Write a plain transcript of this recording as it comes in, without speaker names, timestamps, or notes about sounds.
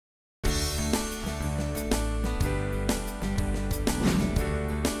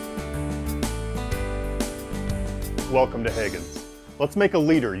welcome to Hagens. Let's make a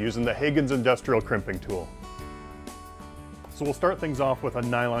leader using the Hagens industrial crimping tool. So we'll start things off with a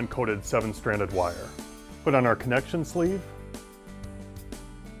nylon coated 7-stranded wire. Put on our connection sleeve.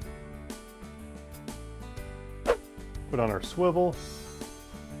 Put on our swivel.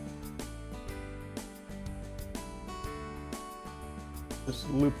 Just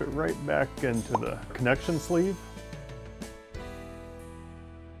loop it right back into the connection sleeve.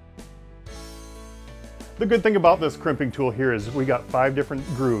 The good thing about this crimping tool here is we got 5 different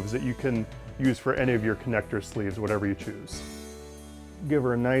grooves that you can use for any of your connector sleeves, whatever you choose. Give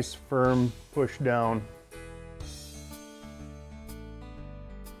her a nice firm push down.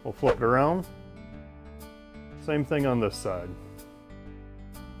 We'll flip it around. Same thing on this side.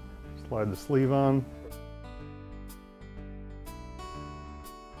 Slide the sleeve on.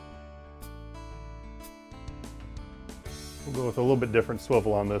 We'll go with a little bit different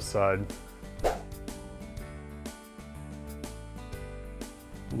swivel on this side.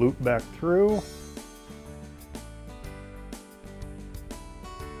 Loop back through.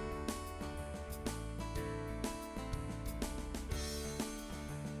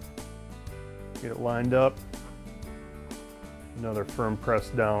 Get it lined up. Another firm press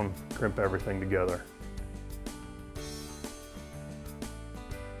down, crimp everything together.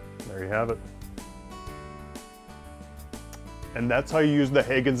 There you have it. And that's how you use the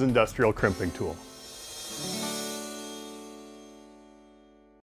Hagens industrial crimping tool.